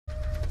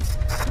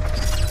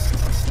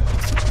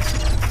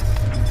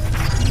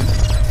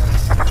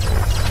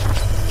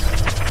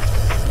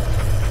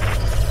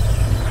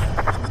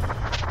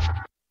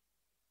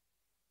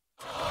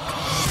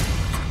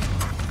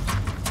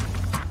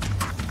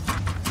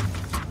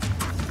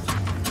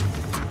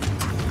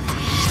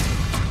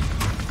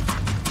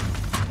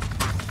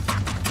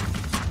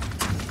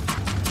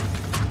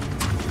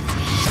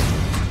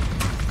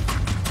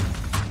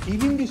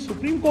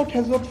Supreme Court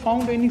has not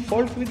found any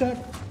fault with her.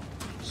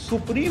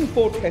 Supreme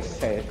Court has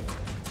said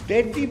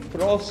that the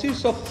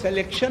process of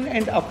selection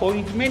and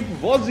appointment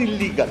was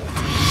illegal.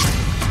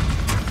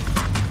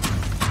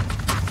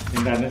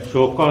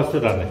 Show cause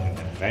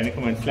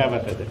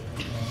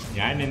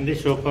ഞാൻ എന്ത്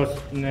show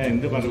കോസ്റ്റിന്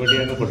എന്ത്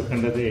മറുപടിയാണ്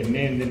കൊടുക്കേണ്ടത്?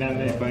 എന്നെ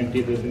എന്തിനാണ് appoint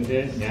ചെയ്തതിന്റെ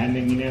ഞാൻ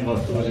എങ്ങനെയാണ്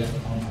കോസ്റ്റ് പറയാം?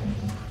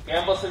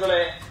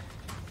 ക്യാമ്പസുകളെ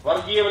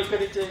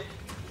വർഗീയവൽക്കരിച്ച്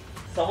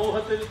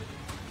സമൂഹത്തിൽ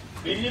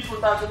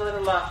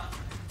ഭിന്നിപ്പുണ്ടാക്കുന്നതിനുള്ള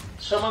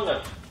ശ്രമങ്ങൾ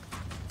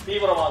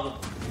തീവ്രമാകുന്നു.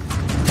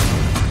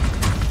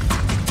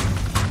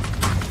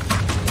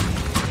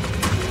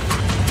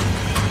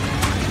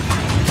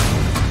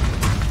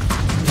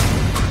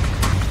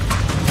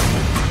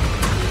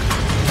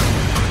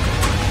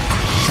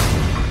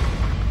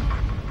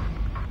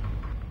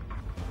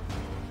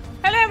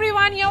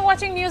 You're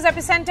watching News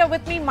Epicenter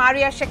with me,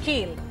 Maria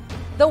Shakil.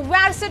 The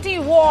Varsity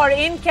war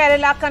in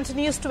Kerala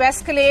continues to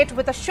escalate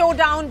with a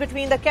showdown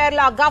between the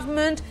Kerala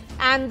government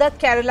and the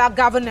Kerala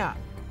governor.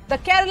 The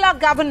Kerala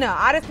governor,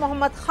 Arif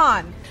Mohammad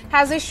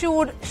has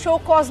issued show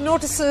cause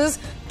notices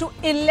to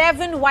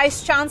 11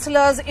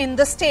 vice-chancellors in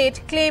the state,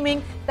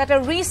 claiming that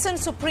a recent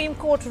Supreme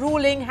Court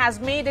ruling has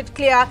made it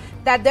clear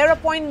that their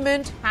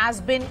appointment has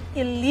been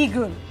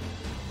illegal.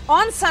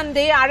 On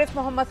Sunday, Arif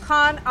Mohammad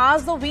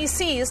asked the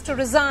VCs to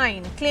resign,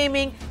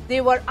 claiming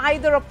they were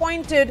either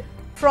appointed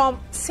from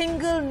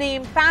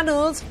single-name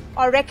panels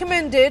or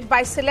recommended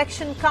by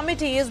selection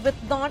committees with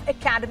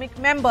non-academic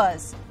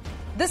members.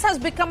 This has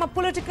become a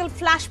political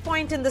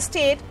flashpoint in the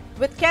state,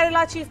 with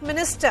Kerala Chief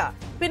Minister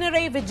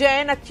Pinarayi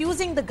Vijayan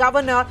accusing the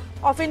governor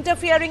of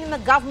interfering in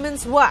the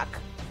government's work.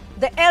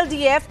 The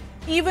LDF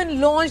even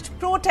launched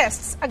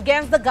protests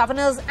against the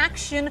governor's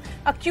action,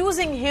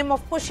 accusing him of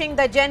pushing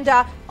the agenda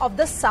of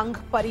the Sangh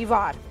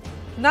Parivar.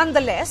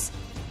 Nonetheless,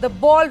 the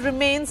ball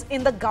remains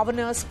in the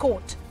governor's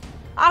court.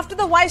 After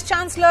the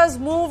vice-chancellors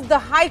moved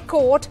the High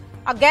Court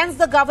against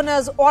the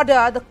governor's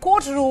order, the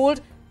court ruled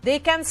they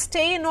can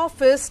stay in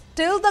office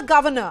till the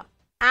governor,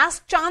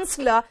 as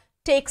chancellor,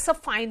 takes a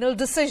final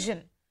decision.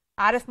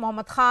 Arif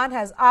Mohammad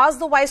has asked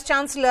the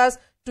vice-chancellors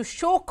to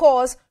show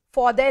cause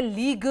for their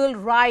legal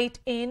right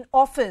in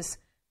office.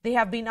 They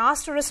have been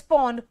asked to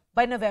respond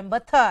by November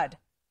 3rd.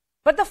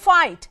 But the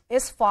fight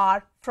is far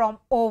from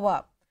over.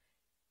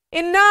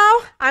 And now,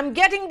 I'm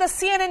getting the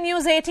CNN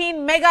News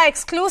 18 mega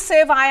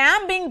exclusive. I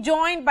am being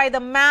joined by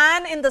the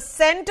man in the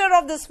center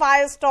of this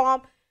firestorm.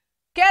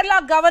 Kerala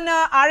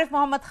Governor Arif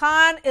Mohammad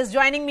is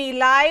joining me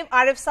live.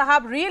 Arif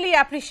Sahab, really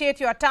appreciate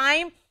your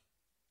time.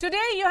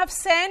 Today, you have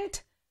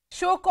sent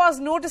show cause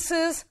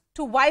notices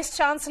to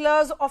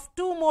vice-chancellors of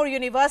 2 more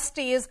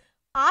universities,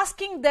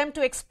 asking them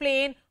to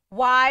explain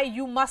why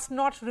you must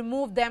not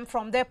remove them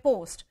from their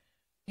post.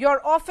 Your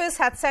office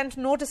had sent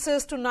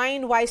notices to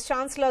 9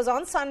 vice-chancellors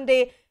on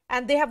Sunday,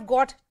 and they have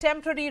got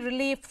temporary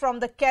relief from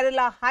the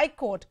Kerala High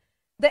Court.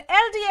 The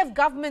LDF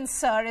government,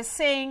 sir, is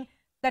saying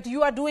that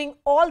you are doing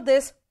all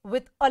this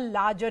with a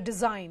larger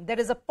design. There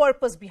is a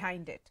purpose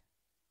behind it.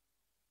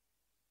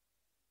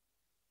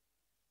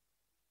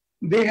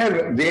 They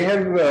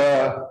have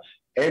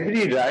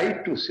every right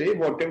to say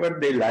whatever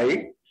they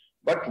like,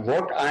 but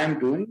what I am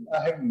doing, I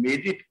have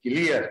made it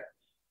clear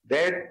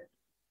that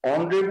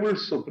Honorable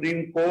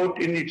Supreme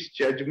Court in its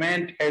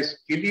judgment has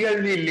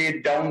clearly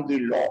laid down the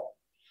law.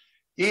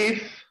 If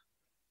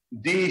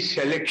the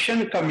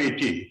selection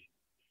committee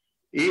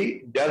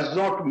does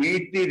not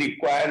meet the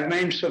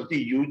requirements of the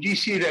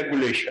UGC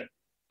regulation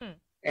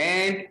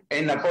and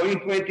an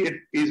appointment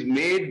is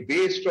made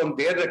based on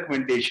their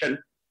recommendation,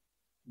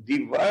 the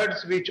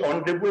words which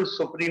Honorable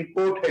Supreme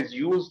Court has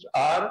used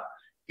are,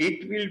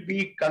 it will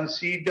be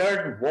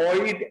considered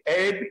void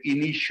ab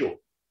initio.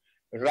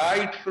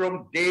 Right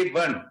from day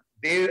one,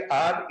 they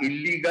are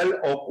illegal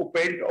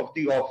occupant of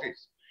the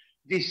office.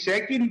 The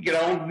second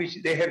ground which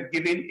they have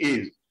given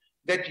is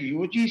that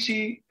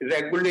UGC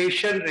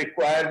regulation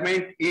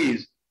requirement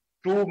is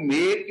to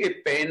make a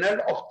panel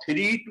of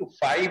 3 to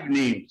 5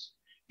 names.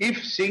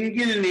 If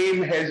single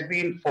name has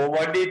been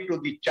forwarded to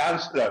the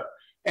Chancellor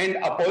and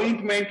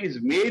appointment is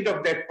made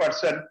of that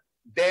person,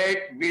 that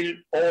will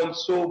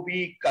also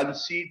be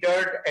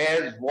considered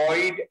as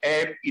void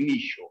ab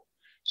initio.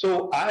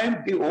 So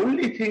the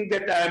only thing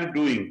that I am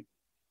doing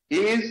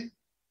is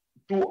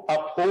to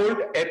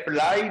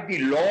apply the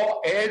law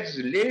as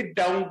laid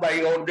down by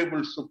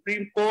Honorable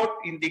Supreme Court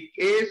in the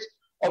case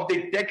of the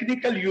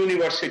technical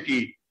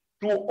university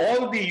to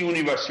all the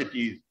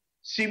universities.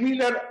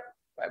 Similar,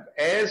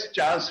 as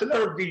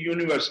Chancellor of the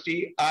university,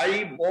 I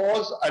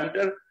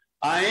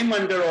am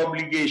under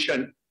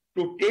obligation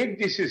to take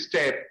this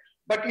step.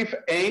 But if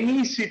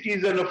any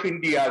citizen of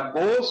India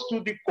goes to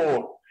the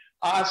court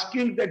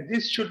asking that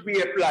this should be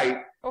applied,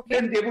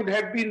 then they would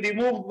have been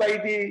removed by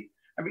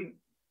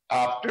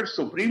after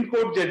Supreme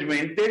Court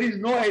judgment, there is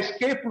no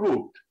escape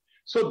route.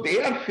 So they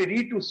are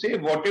free to say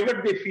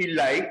whatever they feel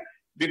like,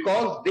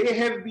 because they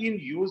have been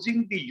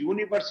using the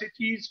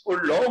universities for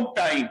a long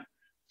time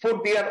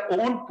for their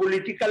own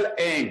political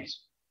ends.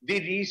 The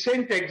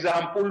recent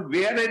example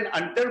where an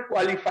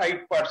underqualified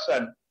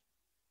person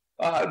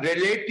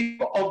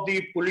relative of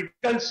the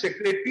political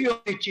secretary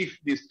of the chief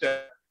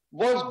minister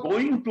was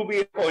going to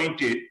be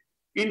appointed.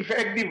 In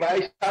fact, the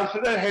vice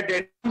chancellor had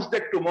announced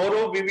that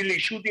tomorrow we will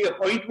issue the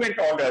appointment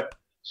order.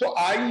 So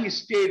I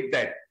stayed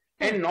that.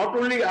 And not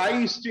only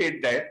I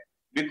stayed that,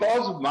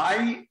 because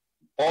my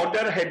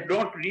order had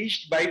not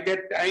reached by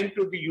that time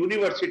to the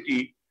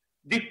university,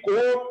 the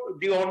court,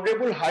 the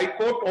Honorable High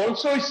Court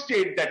also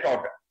stayed that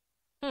order.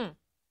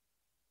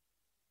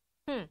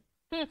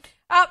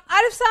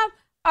 Arif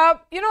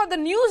Saab, the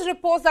news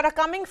reports that are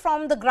coming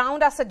from the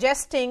ground are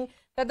suggesting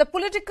that the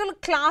political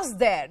class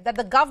there, that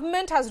the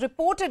government has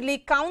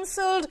reportedly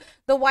counselled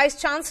the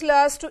vice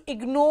chancellors to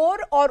ignore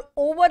or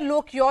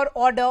overlook your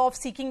order of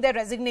seeking their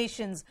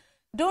resignations.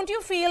 Don't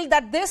you feel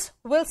that this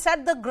will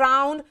set the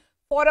ground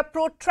for a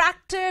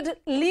protracted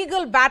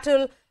legal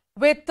battle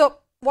with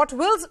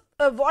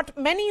what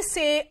many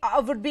say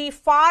would be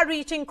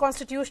far-reaching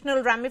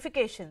constitutional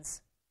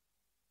ramifications?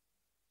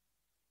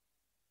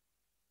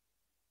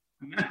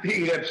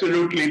 Nothing,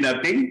 absolutely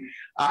nothing.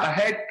 I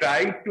had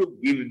tried to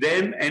give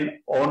them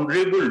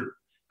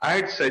I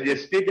had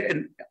suggested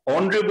an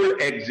honorable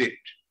exit.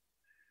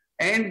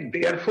 And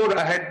therefore,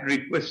 I had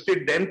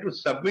requested them to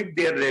submit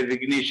their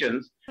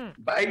resignations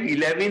by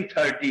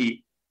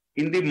 11:30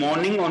 in the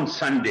morning on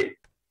Sunday.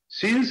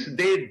 Since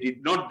they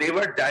did not, they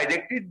were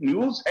directed,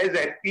 news has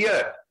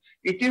appeared.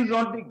 It is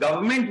not the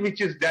government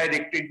which is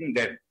directing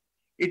them.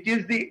 It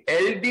is the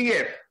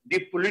LDF, the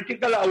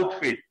political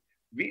outfit.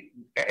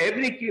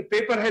 Every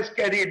paper has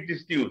carried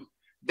this news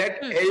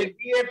that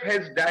LDF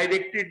has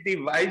directed the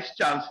vice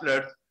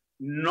chancellors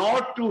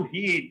not to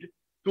heed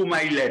to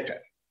my letter.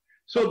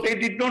 So they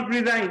did not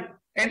resign.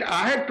 And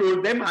I had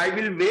told them I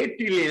will wait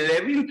till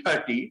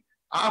 11:30.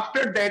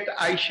 After that,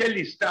 I shall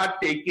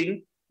start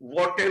taking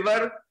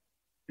whatever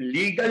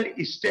legal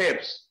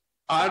steps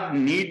are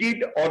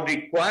needed or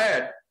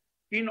required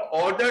in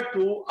order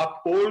to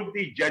uphold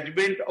the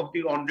judgment of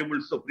the Honorable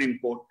Supreme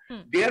Court.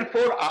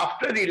 Therefore,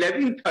 after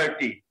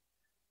 11:30,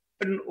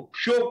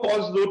 show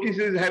cause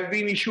notices have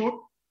been issued,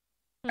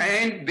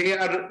 and they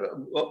are,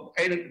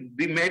 and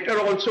the matter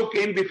also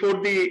came before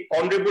the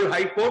Honorable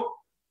High Court.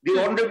 The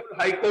Honorable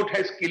High Court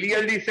has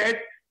clearly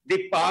said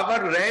the power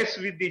rests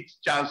with the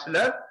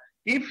Chancellor.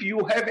 If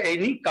you have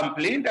any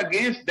complaint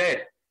against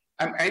that,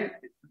 and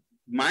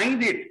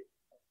mind it,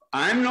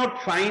 I am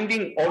not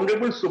finding,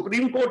 Honorable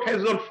Supreme Court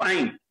has not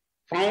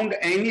found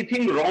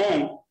anything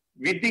wrong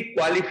with the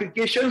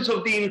qualifications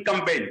of the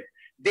incumbent.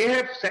 They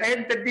have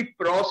said that the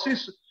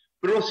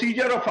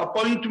procedure of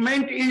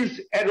appointment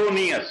is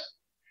erroneous.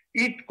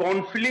 It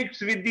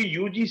conflicts with the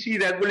UGC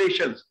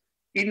regulations.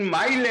 In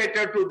my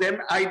letter to them,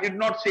 I did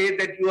not say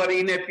that you are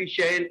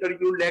inefficient or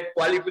you lack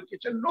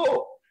qualification.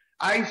 No,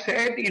 I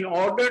said in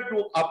order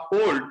to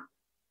uphold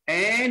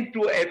and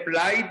to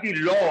apply the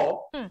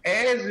law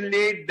as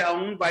laid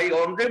down by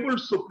Honorable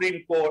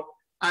Supreme Court,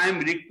 I am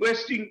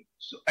requesting,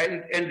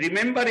 and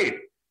remember it,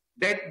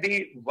 that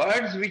the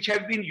words which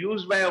have been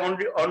used by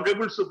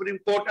Honorable Supreme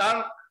Court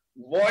are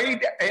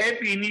void ab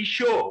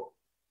initio.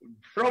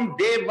 From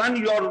day one,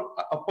 your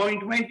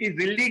appointment is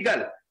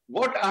illegal.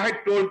 What I had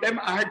told them,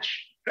 I had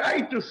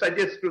tried to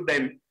suggest to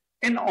them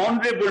an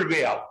honorable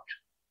way out,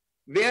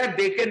 where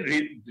they can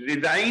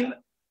resign.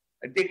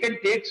 They can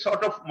take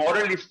sort of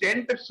moral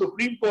stand that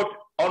Supreme Court,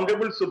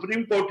 Honorable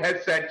Supreme Court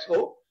has said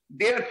so.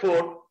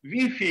 Therefore,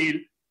 we feel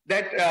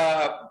that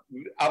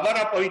our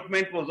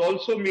appointment was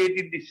also made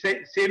in the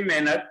same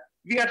manner.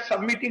 We are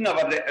submitting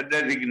our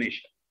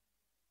resignation.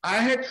 I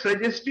had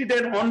suggested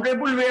an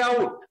honorable way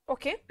out.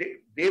 Okay.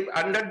 They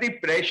under the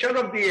pressure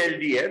of the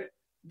LDF,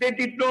 they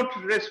did not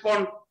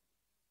respond.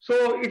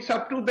 So it's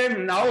up to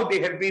them. Now they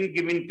have been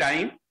given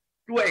time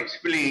to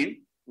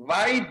explain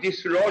why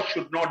this law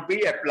should not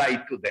be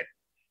applied to them.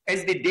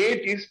 And the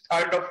date is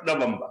 3rd of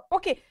November.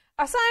 Okay.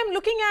 So I'm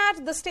looking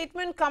at the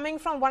statement coming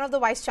from one of the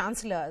vice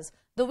chancellors.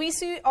 The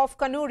VC of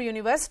Kannur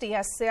University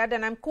has said,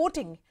 and I'm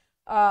quoting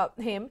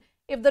him,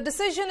 if the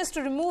decision is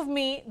to remove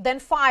me, then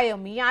fire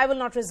me. I will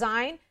not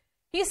resign.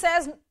 He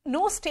says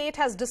no state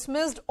has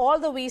dismissed all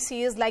the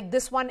VCs like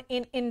this one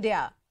in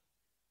India.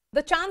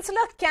 The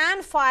chancellor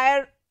can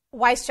fire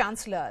vice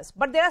chancellors,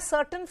 but there are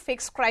certain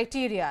fixed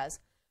criteria.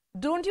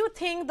 Don't you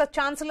think the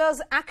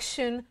chancellor's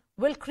action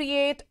will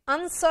create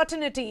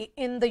uncertainty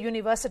in the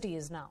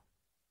universities now?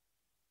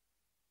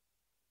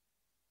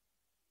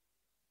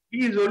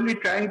 He is only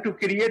trying to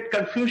create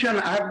confusion.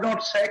 I have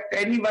not sacked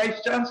any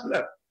vice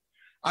chancellor.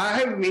 I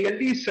have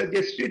merely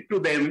suggested to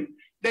them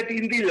that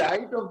in the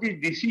light of the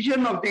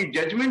decision of the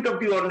judgment of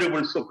the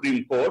Honorable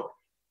Supreme Court,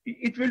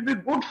 it will be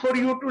good for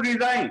you to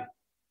resign.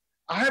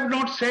 I have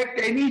not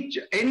sacked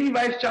any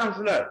vice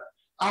chancellor.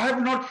 I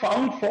have not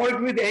found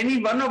fault with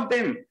any one of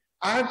them.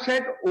 I have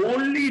said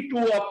only to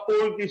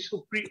uphold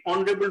the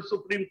Honorable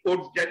Supreme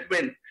Court's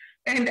judgment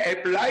and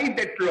apply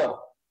that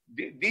law.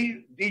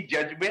 The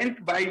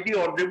judgment by the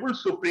Honorable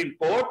Supreme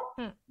Court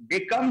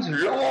becomes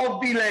law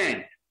of the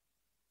land.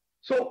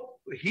 So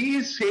he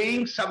is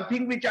saying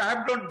something which I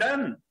have not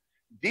done.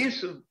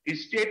 This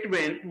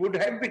statement would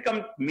have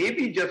become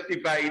maybe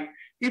justified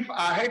if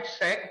I had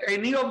sacked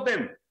any of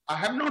them. I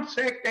have not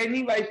sacked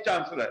any vice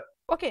chancellor.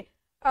 Okay.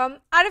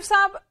 Arif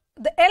Saab,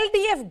 the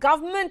LDF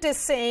government is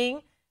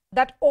saying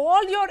that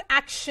all your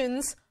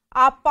actions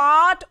are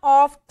part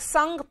of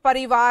Sangh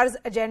Parivar's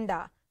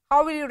agenda.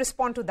 How will you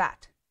respond to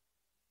that?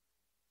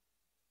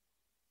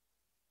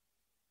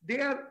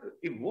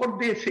 What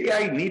they say,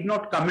 I need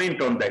not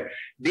comment on that.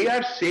 They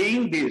are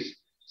saying this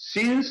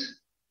since,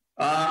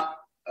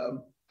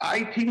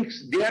 I think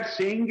they are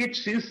saying it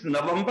since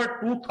November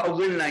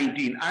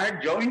 2019. I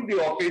had joined the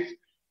office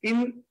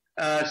in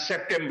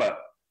September.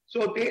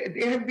 So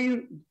they have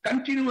been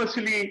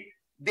continuously,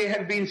 they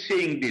have been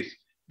saying this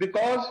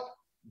because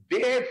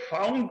they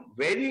found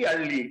very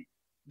early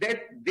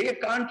that they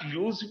can't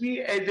use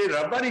me as a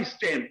rubber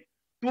stamp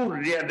to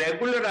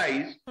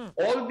regularize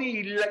all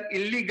the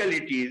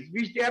illegalities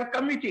which they are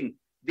committing.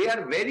 They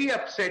are very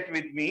upset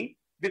with me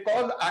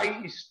because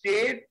I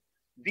stayed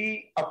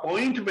the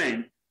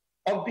appointment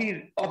of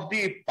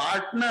the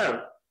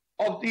partner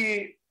of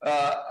the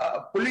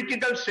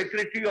political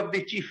secretary of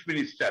the chief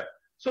minister.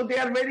 So they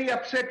are very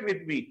upset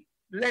with me.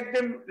 Let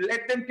them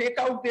take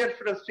out their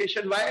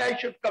frustration. Why I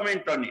should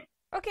comment on it?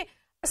 Okay.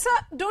 Sir,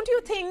 don't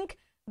you think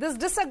this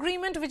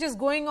disagreement which is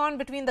going on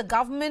between the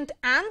government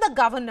and the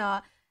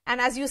governor, and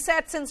as you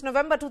said, since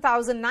November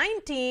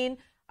 2019,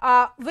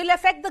 will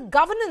affect the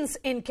governance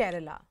in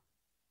Kerala?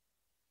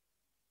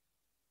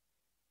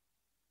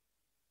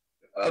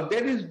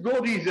 There is no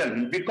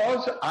reason,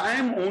 because I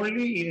am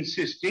only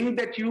insisting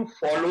that you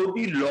follow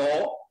the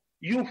law,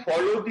 you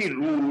follow the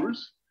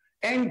rules,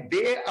 and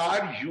they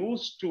are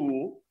used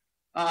to,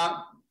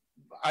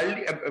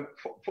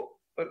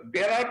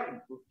 there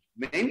are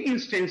many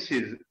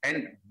instances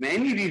and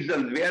many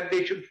reasons where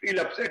they should feel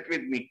upset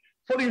with me.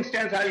 For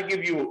instance, I'll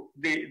give you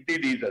the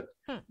reason.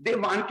 They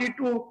wanted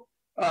to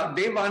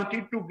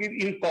give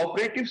in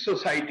cooperative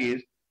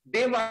societies,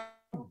 they want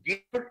to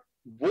give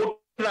vote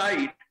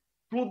right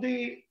to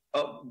the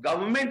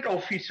government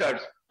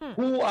officers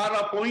who are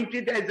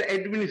appointed as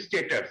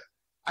administrators.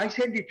 I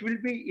said it will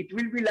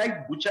be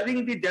like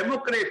butchering the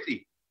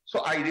democracy.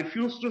 So I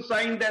refused to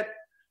sign that.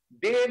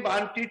 They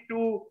wanted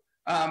to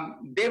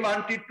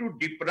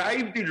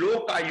deprive the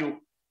Lok Ayukt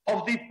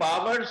of the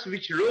powers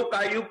which Lok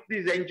Ayukt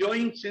is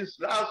enjoying since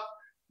last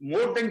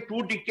more than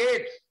 2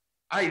 decades.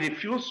 I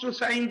refused to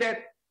sign that.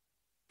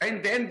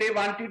 And then they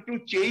wanted to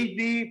change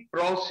the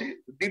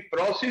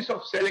process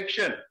of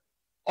selection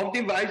of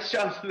the vice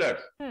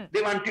chancellors.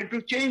 They wanted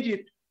to change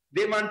it.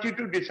 They wanted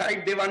to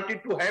decide. They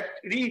wanted to have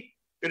 3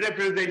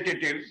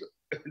 representatives.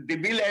 The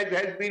bill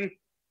has been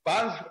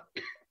passed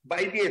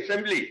by the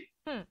assembly.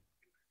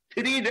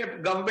 3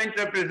 government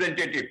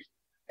representatives.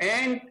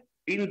 And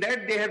in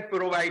that they have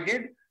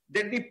provided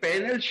that the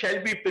panel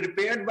shall be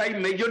prepared by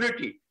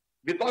majority.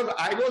 Because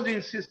I was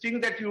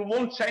insisting that you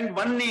won't send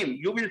one name,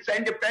 you will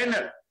send a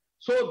panel.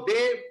 So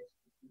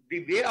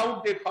the way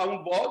out they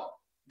found was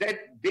that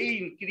they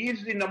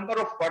increase the number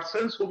of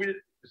persons who will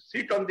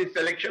sit on the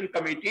selection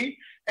committee,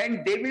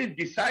 and they will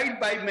decide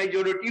by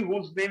majority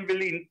whose name will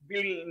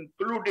be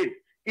included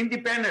in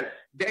the panel.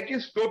 That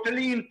is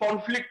totally in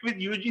conflict with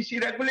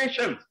UGC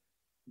regulations.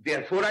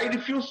 Therefore, I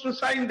refuse to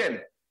sign them.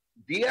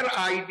 Their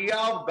idea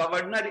of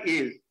governor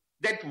is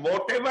that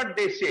whatever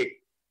they say,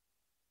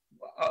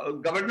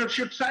 governor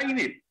should sign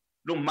it.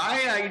 No, my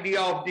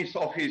idea of this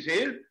office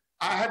is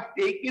I have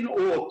taken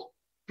oath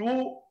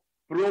to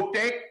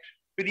protect,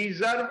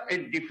 preserve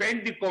and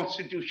defend the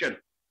constitution.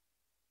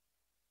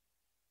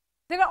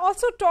 There are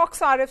also talks,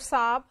 Arif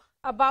Saab,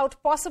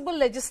 about possible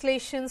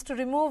legislations to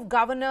remove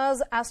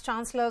governors as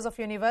chancellors of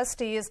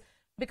universities,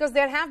 because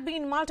there have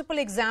been multiple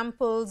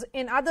examples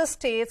in other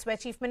states where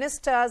chief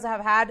ministers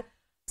have had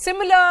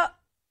similar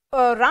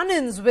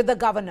run-ins with the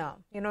governor.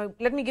 You know,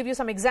 let me give you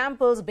some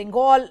examples.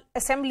 Bengal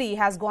Assembly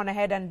has gone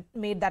ahead and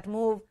made that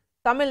move.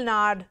 Tamil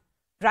Nadu,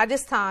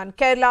 Rajasthan,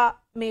 Kerala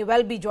may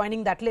well be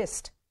joining that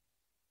list.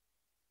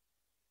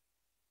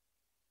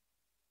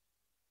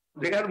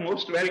 They are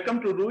most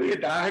welcome to do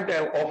it. I had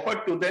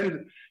offered to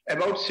them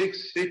about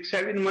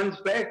 7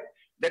 months back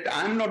that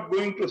I am not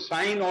going to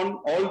sign on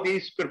all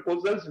these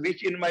proposals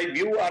which in my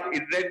view are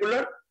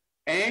irregular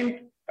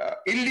and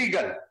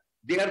illegal.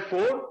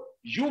 Therefore,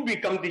 you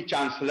become the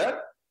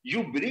chancellor,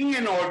 you bring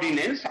an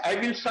ordinance, I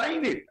will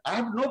sign it. I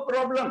have no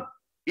problem.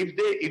 If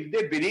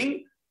they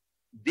bring,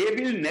 they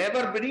will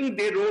never bring.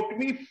 They wrote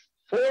me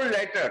 4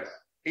 letters.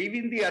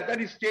 Even the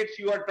other states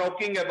you are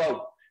talking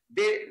about,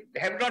 they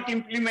have not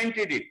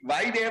implemented it.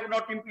 Why they have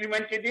not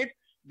implemented it?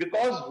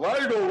 Because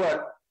world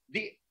over,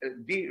 the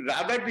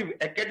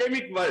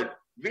academic world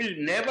will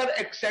never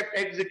accept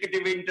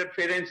executive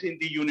interference in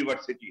the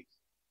universities.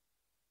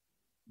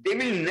 They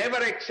will never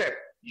accept.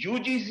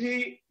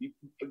 UGC,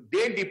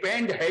 they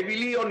depend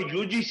heavily on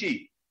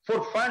UGC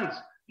for funds.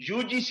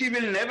 UGC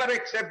will never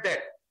accept that.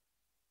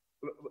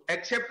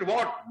 Accept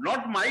what?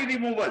 Not my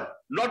removal,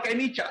 not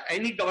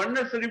any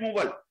governor's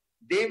removal.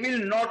 They will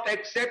not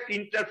accept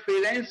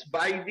interference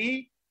by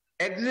the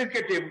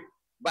executive,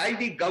 by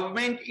the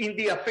government in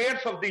the affairs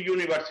of the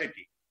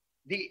university.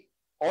 The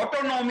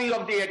autonomy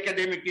of the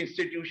academic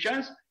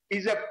institutions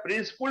is a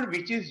principle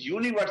which is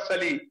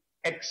universally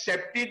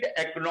accepted,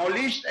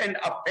 acknowledged, and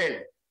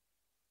upheld.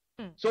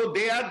 So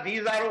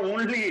these are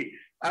only,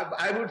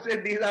 I would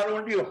say these are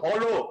only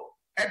hollow,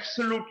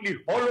 absolutely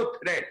hollow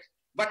threats.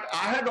 But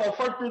I had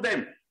offered to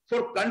them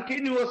for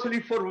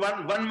continuously for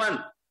one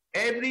month,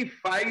 every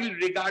file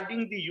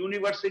regarding the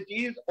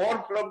universities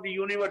or from the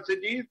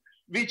universities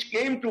which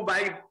came to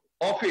my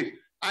office,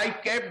 I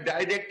kept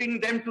directing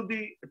them to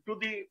the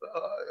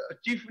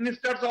Chief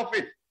Minister's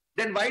office.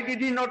 Then why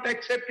did he not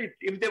accept it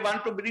if they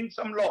want to bring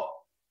some law?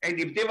 And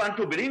if they want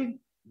to bring,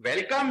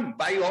 welcome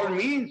by all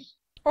means.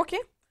 Okay.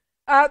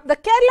 The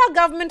Kerala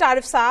government,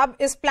 Arif Saab,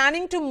 is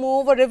planning to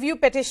move a review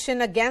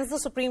petition against the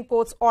Supreme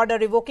Court's order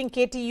revoking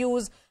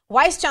KTU's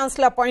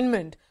Vice-Chancellor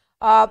appointment.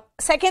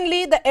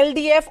 Secondly, the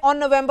LDF on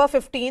November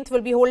 15th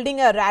will be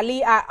holding a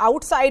rally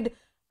outside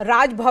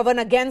Raj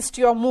Bhavan against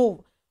your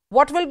move.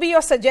 What will be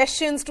your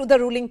suggestions to the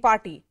ruling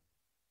party?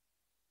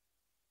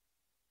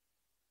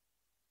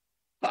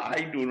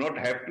 I do not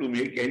have to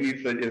make any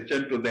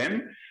suggestion to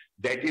them.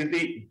 That is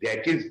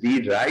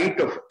the right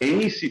of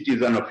any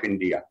citizen of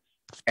India,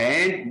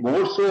 and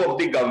more so of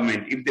the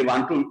government, if they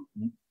want to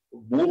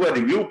move a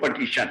review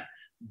petition.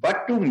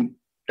 But to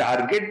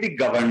target the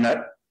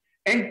governor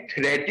and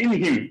threaten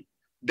him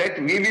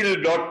that we will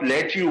not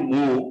let you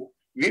move,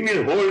 we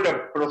will hold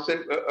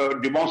a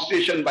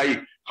demonstration by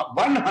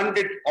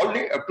 100,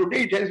 only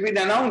today it has been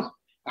announced,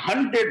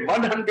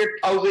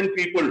 100,000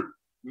 people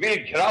will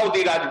gherav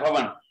the Raj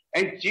Bhavan.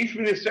 And Chief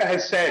Minister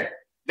has said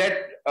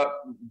that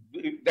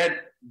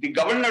the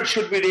governor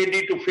should be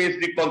ready to face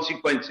the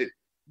consequences.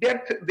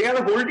 They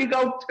are holding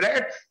out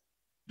threats.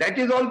 That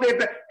is all they.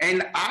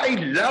 And I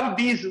love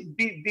these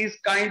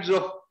kinds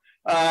of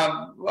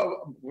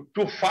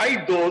to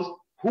fight those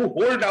who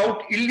hold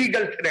out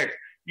illegal threats.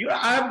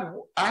 I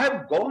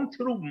have gone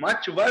through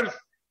much worse.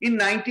 In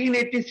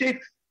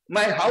 1986,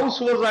 my house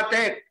was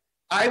attacked.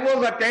 I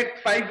was attacked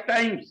 5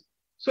 times.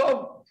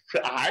 So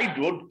I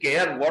don't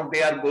care what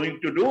they are going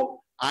to do.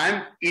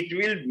 It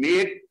will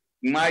make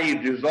my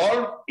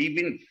resolve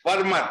even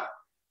firmer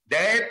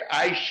that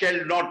I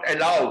shall not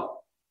allow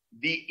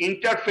the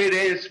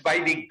interference by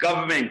the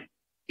government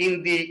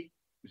in the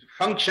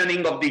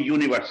functioning of the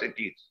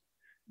universities.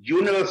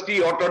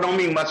 University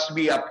autonomy must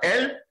be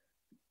upheld.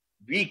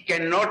 We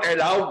cannot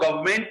allow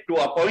government to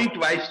appoint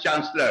vice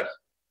chancellors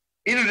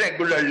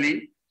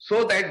irregularly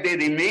so that they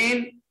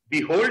remain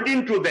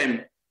beholden to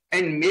them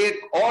and make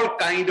all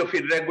kind of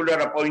irregular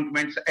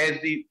appointments,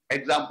 as the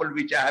example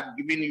which I have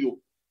given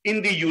you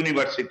in the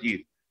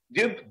universities.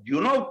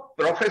 You know,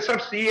 Professor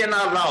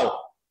C.N.R. Rao,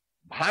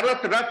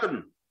 Bharat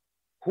Ratna,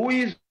 who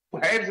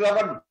heads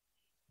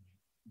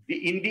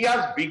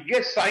India's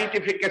biggest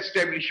scientific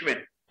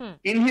establishment.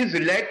 In his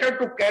letter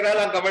to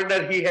Kerala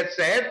governor, he has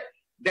said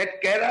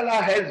that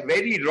Kerala has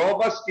very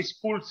robust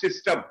school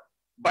system,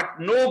 but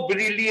no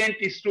brilliant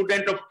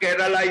student of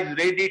Kerala is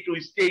ready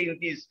to stay in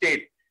the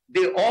state.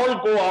 They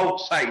all go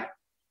outside.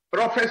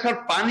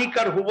 Professor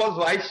Panikar, who was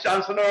Vice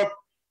Chancellor of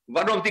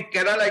one of the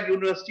Kerala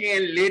University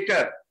and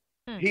later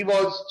he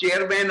was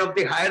chairman of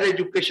the Higher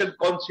Education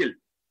Council.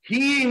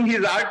 He in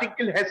his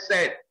article has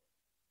said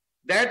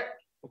that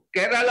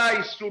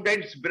Kerala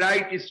students,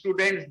 bright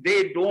students,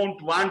 they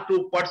don't want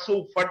to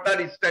pursue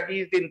further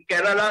studies in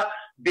Kerala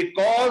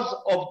because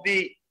of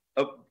the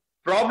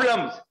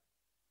problems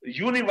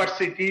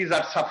universities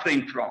are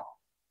suffering from.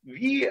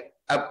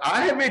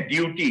 I have a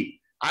duty.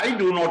 I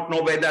do not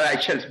know whether I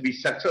shall be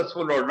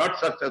successful or not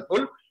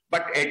successful,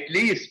 but at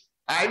least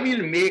I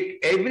will make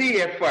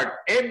every effort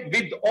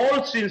with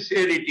all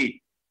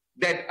sincerity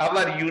that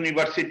our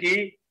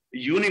universities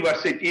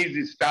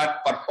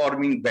start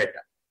performing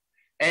better.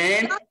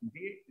 And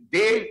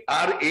they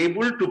are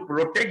able to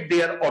protect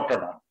their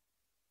autonomy.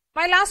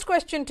 My last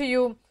question to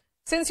you,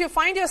 since you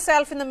find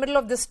yourself in the middle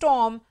of this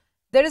storm,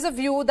 there is a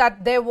view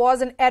that there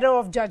was an error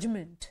of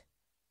judgment.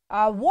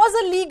 Was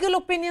a legal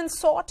opinion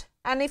sought?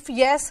 And if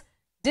yes,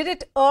 did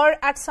it err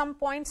at some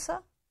point, sir?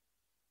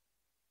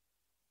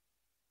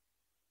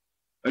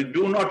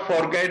 Do not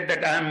forget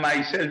that I am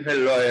myself a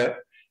lawyer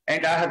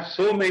and I have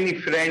so many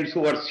friends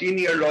who are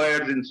senior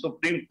lawyers in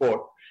Supreme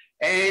Court,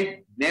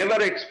 and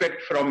never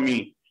expect from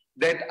me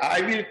that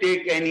I will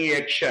take any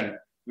action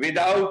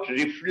without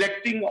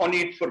reflecting on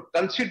it for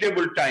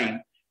considerable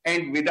time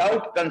and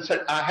without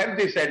consult. I have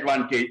this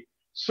advantage.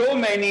 So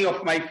many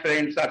of my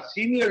friends are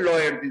senior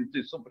lawyers in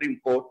the Supreme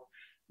Court.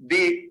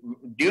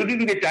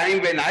 During the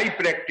time when I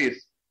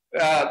practice,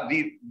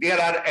 there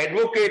are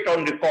advocates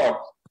on record,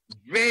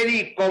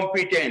 very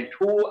competent,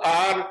 who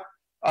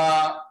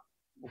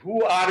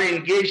are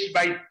engaged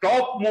by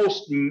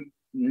topmost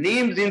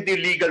names in the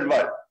legal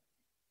world.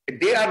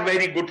 They are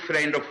very good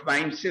friend of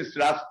mine since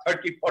last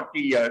 30, 40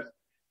 years.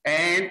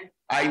 And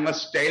I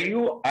must tell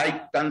you,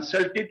 I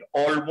consulted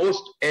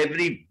almost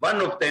every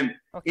one of them.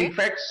 Okay. In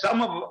fact,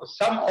 some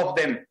of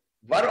them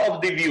were of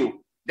the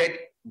view that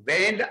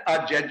when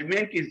a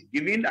judgment is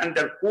given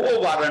under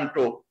quo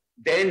warranto,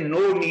 then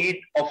no need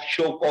of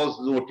show cause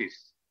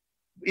notice.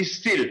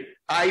 Still,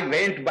 I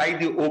went by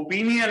the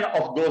opinion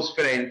of those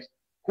friends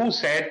who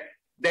said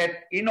that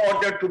in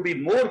order to be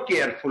more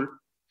careful,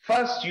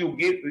 first you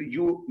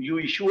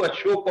issue a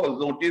show cause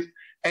notice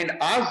and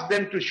ask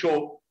them to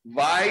show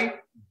why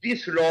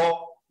this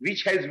law,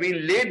 which has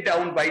been laid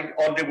down by the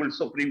Honorable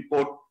Supreme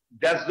Court,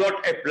 does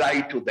not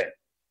apply to them.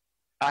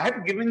 I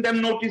have given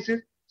them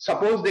notices.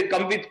 Suppose they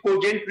come with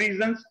cogent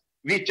reasons,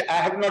 which I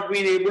have not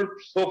been able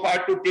so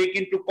far to take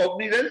into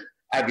cognizance,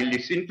 I will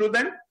listen to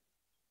them.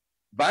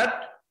 But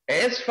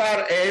as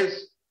far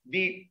as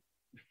the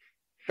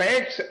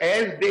facts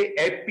as they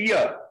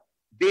appear,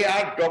 they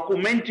are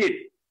documented.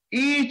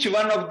 Each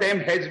one of them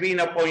has been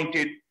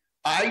appointed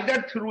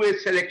either through a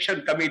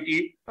selection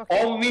committee,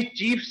 of which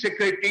chief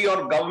secretary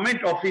or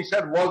government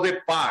officer was a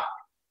part,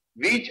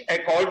 which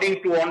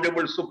according to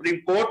Honorable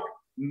Supreme Court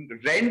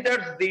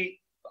renders the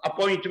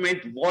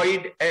appointment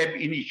void ab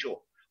initio,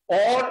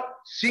 or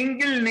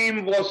single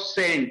name was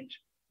sent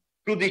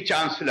to the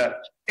Chancellor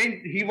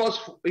and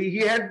he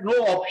had no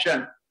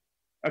option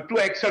to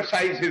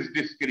exercise his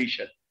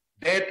discretion.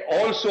 That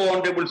also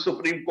Honorable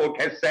Supreme Court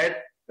has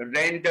said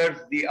renders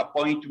the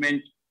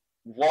appointment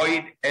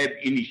void ab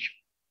initio.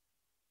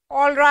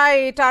 All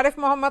right, Arif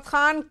Mohammad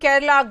Khan,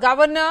 Kerala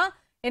governor,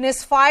 in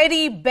his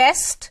fiery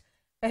best,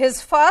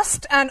 his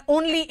first and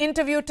only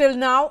interview till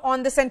now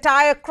on this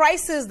entire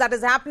crisis that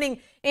is happening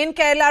in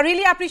Kerala.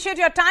 Really appreciate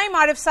your time,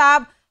 Arif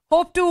Saab.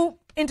 Hope to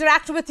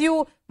interact with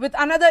you with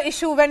another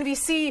issue when we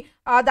see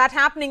that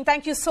happening.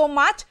 Thank you so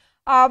much.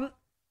 On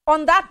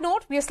that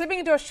note, we are slipping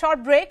into a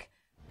short break.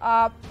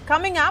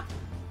 Coming up,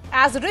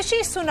 as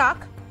Rishi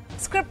Sunak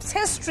scripts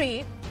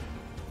history,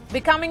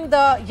 becoming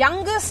the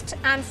youngest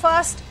and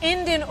first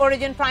Indian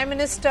origin Prime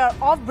Minister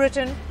of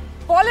Britain,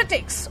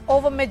 politics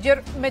over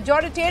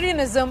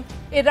majoritarianism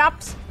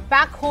erupts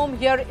back home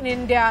here in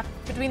India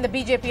between the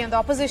BJP and the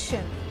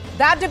opposition.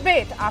 That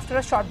debate after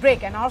a short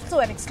break, and also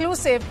an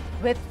exclusive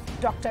with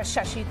Dr.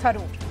 Shashi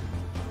Tharoor.